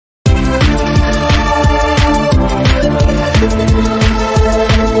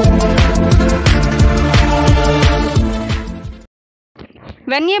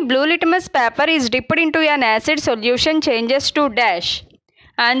When a blue litmus paper is dipped into an acid solution, changes to dash.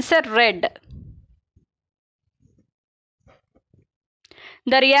 Answer red.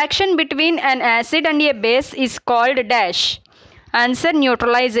 The reaction between an acid and a base is called dash. Answer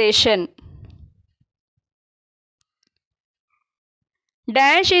neutralization.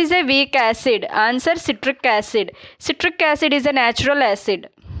 Dash is a weak acid. Answer citric acid. Citric acid is a natural acid.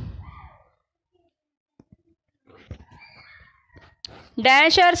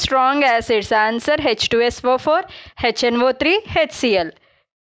 Dash are strong acids. Answer H2SO4, HNO3, HCl.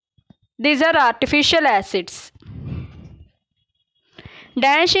 These are artificial acids.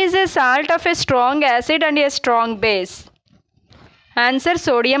 Dash is a salt of a strong acid and a strong base. Answer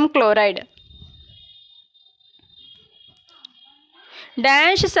sodium chloride.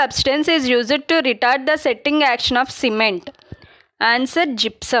 Dash substance is used to retard the setting action of cement. Answer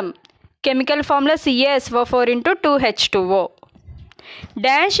gypsum. Chemical formula CaSO4 into 2H2O.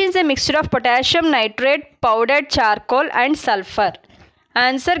 Dash is a mixture of potassium nitrate, powdered charcoal and sulfur.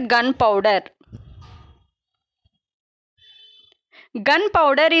 Answer gunpowder.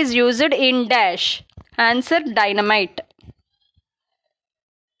 Gunpowder is used in dash. Answer dynamite.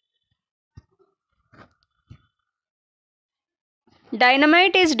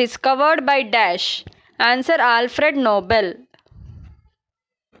 Dynamite is discovered by dash. Answer Alfred Nobel.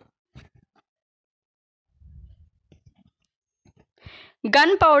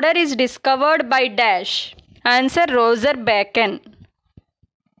 Gunpowder is discovered by dash. Answer Roger Bacon.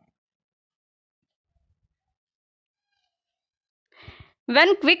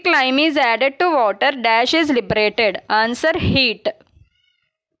 When quicklime is added to water, dash is liberated. Answer heat.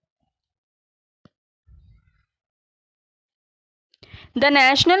 The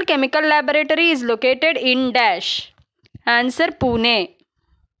National Chemical Laboratory is located in dash. Answer Pune.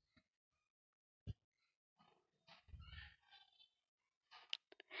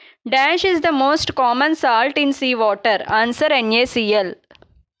 Dash is the most common salt in seawater. Answer NaCl.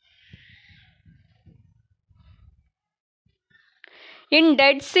 In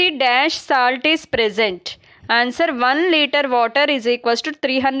Dead Sea, dash salt is present. Answer 1 liter water is equals to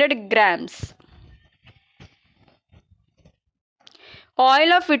 300 grams.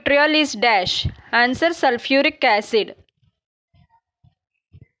 Oil of vitriol is dash. Answer sulfuric acid.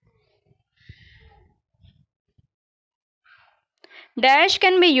 Dash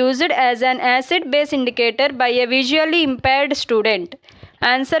can be used as an acid-base indicator by a visually impaired student.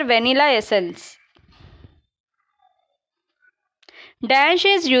 Answer vanilla essence. Dash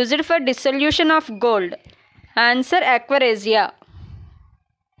is used for dissolution of gold. Answer aquaresia.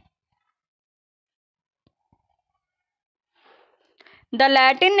 The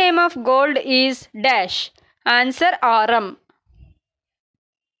Latin name of gold is dash. Answer aurum.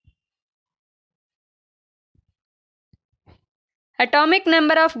 Atomic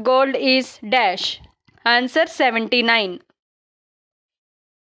number of gold is dash. Answer 79.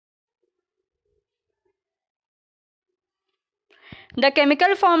 The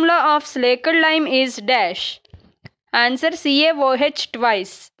chemical formula of slaked lime is dash. Answer CaOH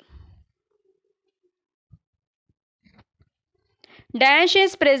twice. Dash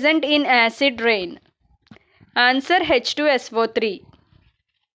is present in acid rain. Answer H2SO3.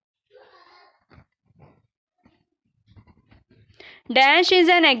 Dash is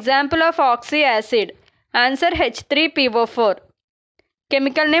an example of oxyacid. Answer H3PO4.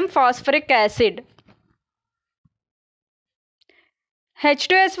 Chemical name phosphoric acid.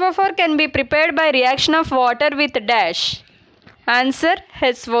 H2SO4 can be prepared by reaction of water with dash. Answer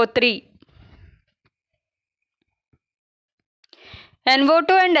SO3.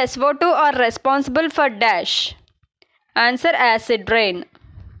 NO2 and SO2 are responsible for dash. Answer acid rain.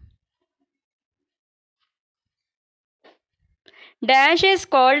 Dash is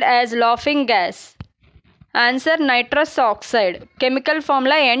called as laughing gas. Answer nitrous oxide. Chemical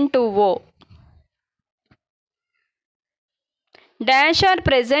formula N2O. Dash are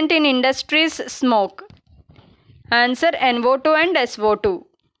present in industries smoke. Answer NO2 and SO2.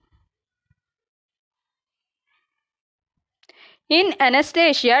 In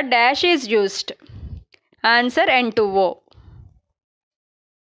anesthesia, dash is used. Answer N2O.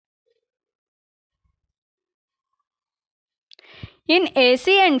 In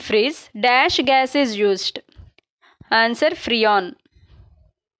AC and freeze, dash gas is used. Answer Freon.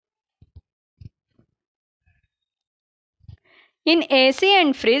 In AC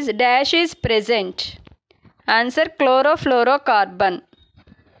and freeze, dash is present. Answer chlorofluorocarbon.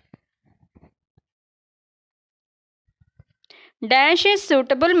 Dash is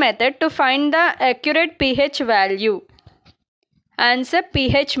suitable method to find the accurate pH value. Answer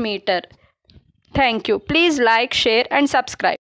pH meter. Thank you. Please like, share and subscribe.